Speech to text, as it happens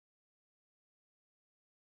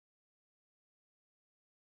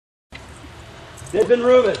There have been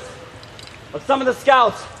rumors of some of the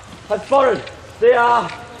scouts have spotted the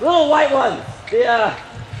little white ones, the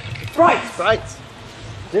sprites.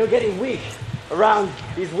 They were getting weak around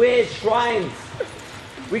these weird shrines.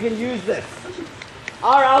 We can use this.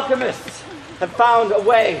 Our alchemists have found a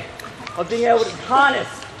way of being able to harness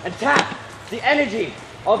and tap the energy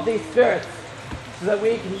of these spirits so that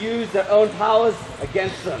we can use their own powers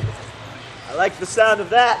against them. I like the sound of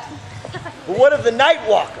that. But what of the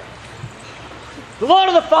Nightwalker? The Lord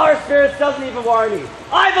of the Forest Spirits doesn't even worry me.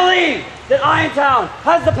 I believe that Irontown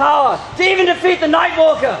has the power to even defeat the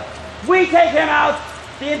Nightwalker. We take him out,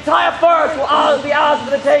 the entire forest will be ours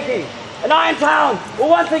for the taking. And Irontown will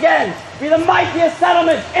once again be the mightiest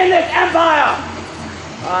settlement in this empire.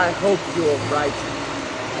 I hope you're right.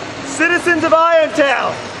 Citizens of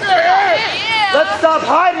Irontown, let's stop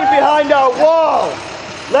hiding behind our wall.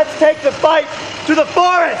 Let's take the fight to the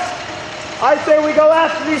forest. I say we go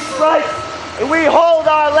after these sprites and we hold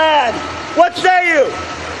our land. What say you?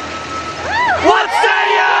 What say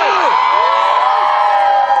you?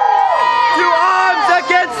 To arms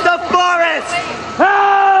against the forest!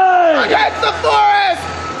 Hey! Against the forest!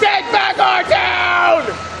 Take back our town!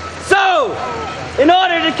 So, in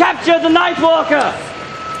order to capture the Nightwalker,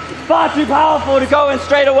 it's far too powerful to go in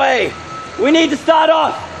straight away. We need to start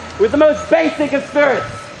off with the most basic of spirits,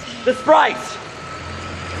 the sprites.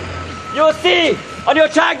 You'll see on your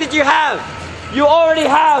tag that you already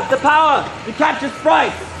have the power to capture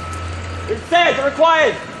sprites. It says it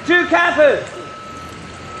requires 2 campers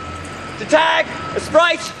to tag a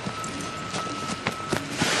sprite.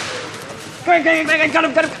 Got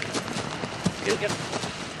him.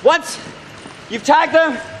 Once you've tagged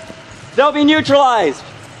them, they'll be neutralized.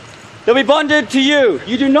 They'll be bonded to you.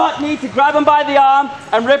 You do not need to grab them by the arm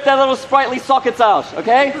and rip their little sprightly sockets out,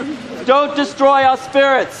 okay? Don't destroy our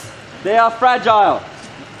spirits. They are fragile.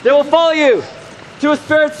 They will follow you to a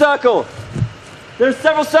spirit circle. There are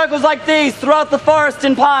several circles like these throughout the forest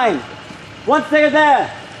in pine. Once they are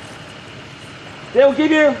there, they will give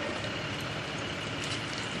you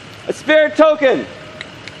a spirit token.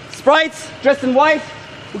 Sprites dressed in white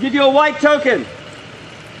will give you a white token.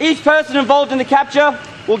 Each person involved in the capture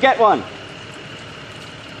will get one.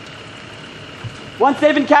 Once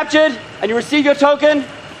they've been captured and you receive your token,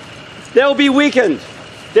 they will be weakened.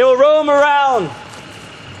 They will roam around,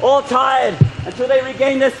 all tired, until they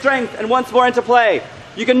regain their strength and once more enter play.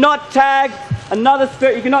 You cannot tag another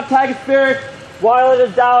spirit, you cannot tag a spirit while it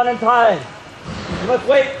is down and tired. You must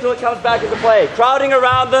wait till it comes back into play. Crowding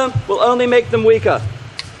around them will only make them weaker.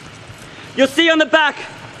 You'll see on the back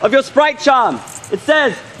of your sprite charm, it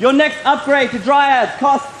says your next upgrade to Dryads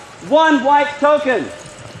costs 1 white token.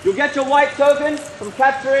 You'll get your white token from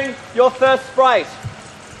capturing your first sprite.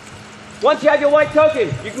 Once you have your white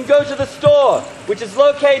token, you can go to the store, which is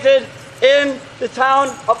located in the town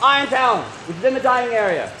of Irontown, which is in the dining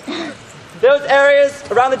area. Those areas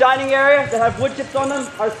around the dining area that have wood chips on them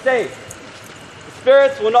are safe. The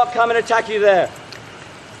spirits will not come and attack you there.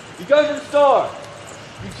 You go to the store,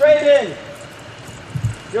 you trade in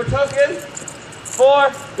your token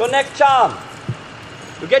for your next charm.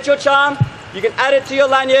 You get your charm, you can add it to your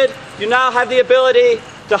lanyard, you now have the ability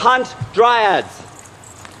to hunt Dryads.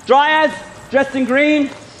 Dryads, dressed in green,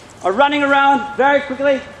 are running around very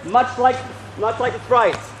quickly, much like the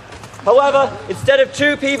sprites. However, instead of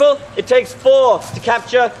 2 people, it takes 4 to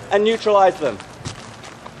capture and neutralize them.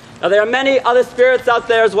 Now, there are many other spirits out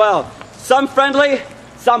there as well. Some friendly,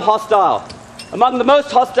 some hostile. Among the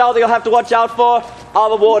most hostile that you'll have to watch out for are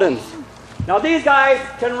the wardens. Now, these guys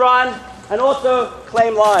can run and also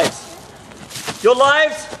claim lives. Your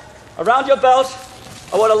lives around your belt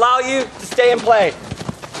are what allow you to stay in play.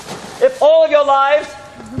 If all of your lives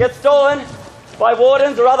get stolen by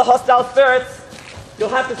wardens or other hostile spirits, you'll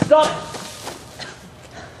have to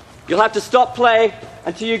stop play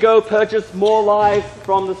until you go purchase more lives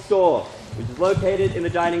from the store, which is located in the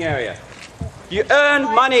dining area. You earn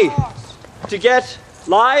money to get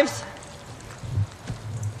lives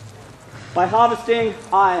by harvesting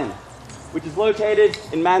iron, which is located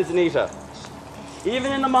in Manzanita.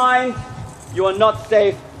 Even in the mines, you are not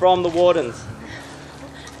safe from the wardens.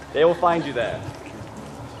 They will find you there.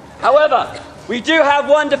 However, we do have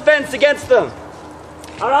one defense against them.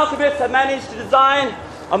 Our alchemists have managed to design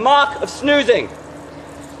a mark of snoozing.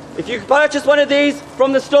 If you purchase one of these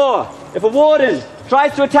from the store, if a warden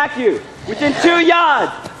tries to attack you within 2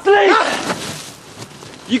 yards, sleep!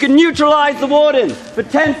 You can neutralize the warden for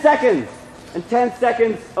 10 seconds, and 10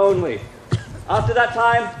 seconds only. After that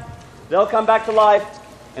time, they'll come back to life,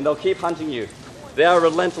 and they'll keep hunting you. They are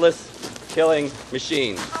relentless killing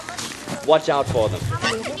machines. Watch out for them.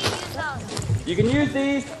 You can use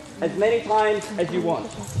these as many times as you want.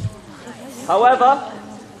 However,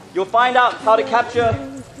 you'll find out how to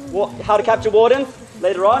capture wardens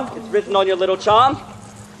later on. It's written on your little charm.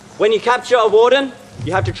 When you capture a warden,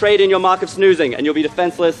 you have to trade in your mark of snoozing, and you'll be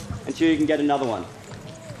defenseless until you can get another one.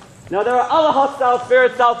 Now, there are other hostile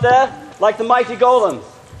spirits out there, like the mighty golems.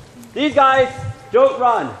 These guys don't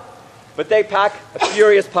run, but they pack a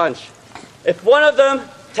furious punch. If one of them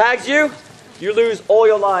tags you, you lose all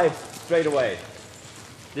your lives straight away.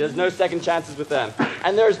 There's no second chances with them,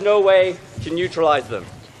 and there's no way to neutralize them.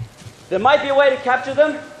 There might be a way to capture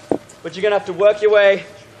them, but you're going to have to work your way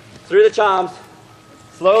through the charms,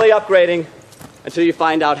 slowly upgrading until you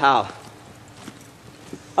find out how.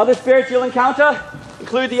 Other spirits you'll encounter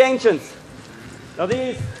include the ancients. Now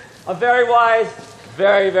these are very wise,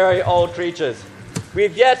 very, very old creatures.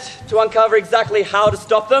 We've yet to uncover exactly how to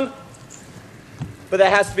stop them, but there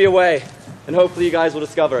has to be a way, and hopefully you guys will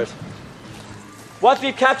discover it. Once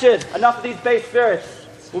we've captured enough of these base spirits,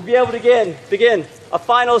 we'll be able to begin a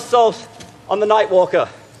final assault on the Nightwalker.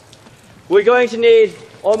 We're going to need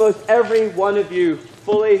almost every one of you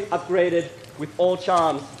fully upgraded with all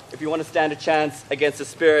charms if you want to stand a chance against a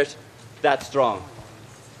spirit that strong.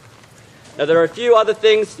 Now there are a few other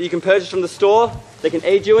things that you can purchase from the store that can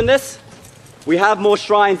aid you in this. We have more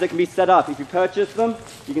shrines that can be set up. If you purchase them,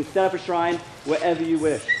 you can set up a shrine wherever you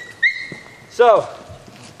wish. So,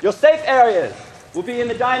 your safe areas will be in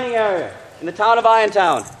the dining area, in the town of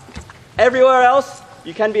Irontown. Everywhere else,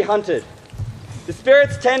 you can be hunted. The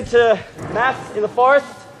spirits tend to mass in the forest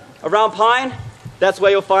around Pine. That's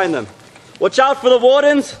where you'll find them. Watch out for the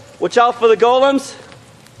wardens. Watch out for the golems.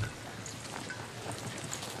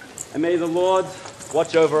 And may the Lord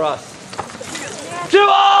watch over us. To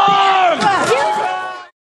arms!